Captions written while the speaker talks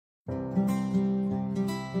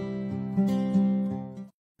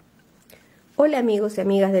Hola amigos y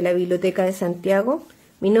amigas de la Biblioteca de Santiago,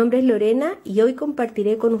 mi nombre es Lorena y hoy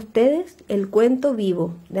compartiré con ustedes el cuento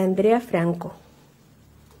Vivo de Andrea Franco.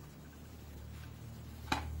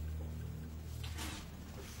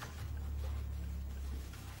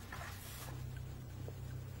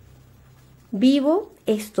 Vivo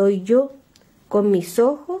estoy yo, con mis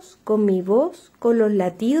ojos, con mi voz, con los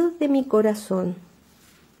latidos de mi corazón.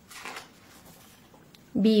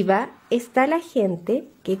 Viva está la gente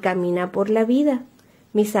que camina por la vida,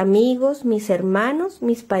 mis amigos, mis hermanos,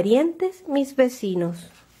 mis parientes, mis vecinos.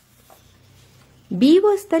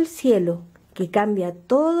 Vivo está el cielo, que cambia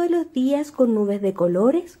todos los días con nubes de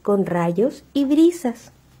colores, con rayos y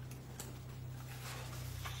brisas.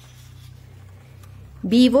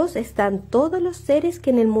 Vivos están todos los seres que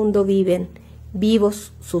en el mundo viven,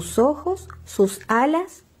 vivos sus ojos, sus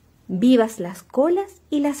alas, vivas las colas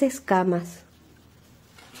y las escamas.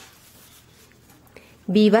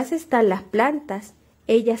 Vivas están las plantas,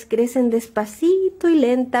 ellas crecen despacito y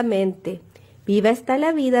lentamente. Viva está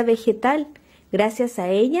la vida vegetal, gracias a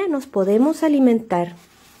ella nos podemos alimentar.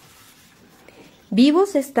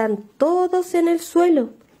 Vivos están todos en el suelo,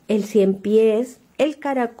 el ciempiés, el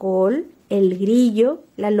caracol, el grillo,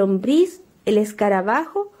 la lombriz, el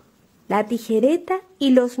escarabajo, la tijereta y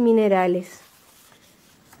los minerales.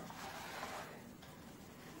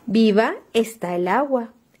 Viva está el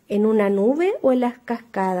agua, en una nube o en las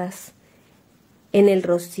cascadas, en el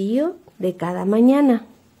rocío de cada mañana.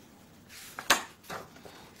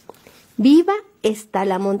 Viva está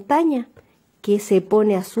la montaña, que se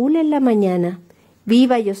pone azul en la mañana.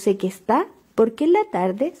 Viva yo sé que está, porque en la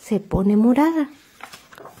tarde se pone morada.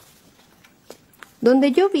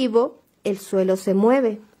 Donde yo vivo, el suelo se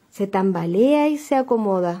mueve, se tambalea y se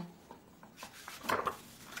acomoda.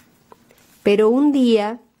 Pero un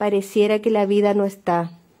día pareciera que la vida no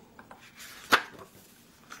está.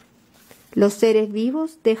 Los seres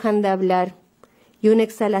vivos dejan de hablar y una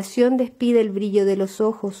exhalación despide el brillo de los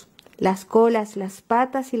ojos. Las colas, las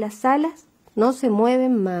patas y las alas no se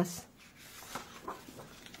mueven más.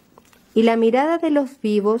 Y la mirada de los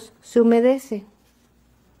vivos se humedece.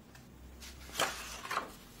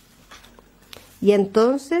 Y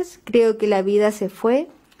entonces creo que la vida se fue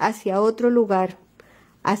hacia otro lugar,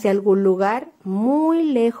 hacia algún lugar muy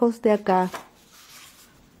lejos de acá.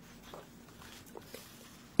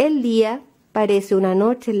 El día parece una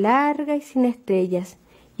noche larga y sin estrellas,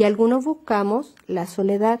 y algunos buscamos la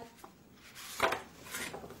soledad.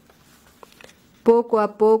 Poco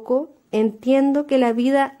a poco entiendo que la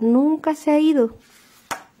vida nunca se ha ido.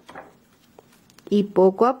 Y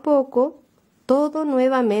poco a poco todo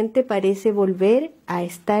nuevamente parece volver a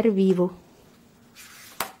estar vivo.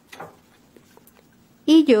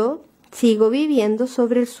 Y yo sigo viviendo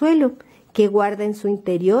sobre el suelo, que guarda en su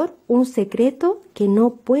interior un secreto que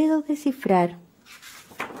no puedo descifrar.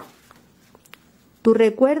 Tu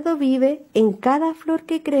recuerdo vive en cada flor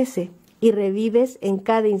que crece y revives en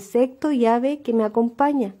cada insecto y ave que me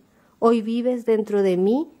acompaña. Hoy vives dentro de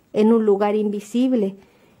mí en un lugar invisible.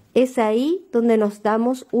 Es ahí donde nos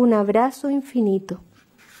damos un abrazo infinito.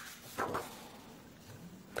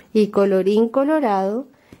 Y colorín colorado,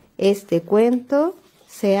 este cuento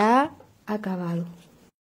se ha acabado.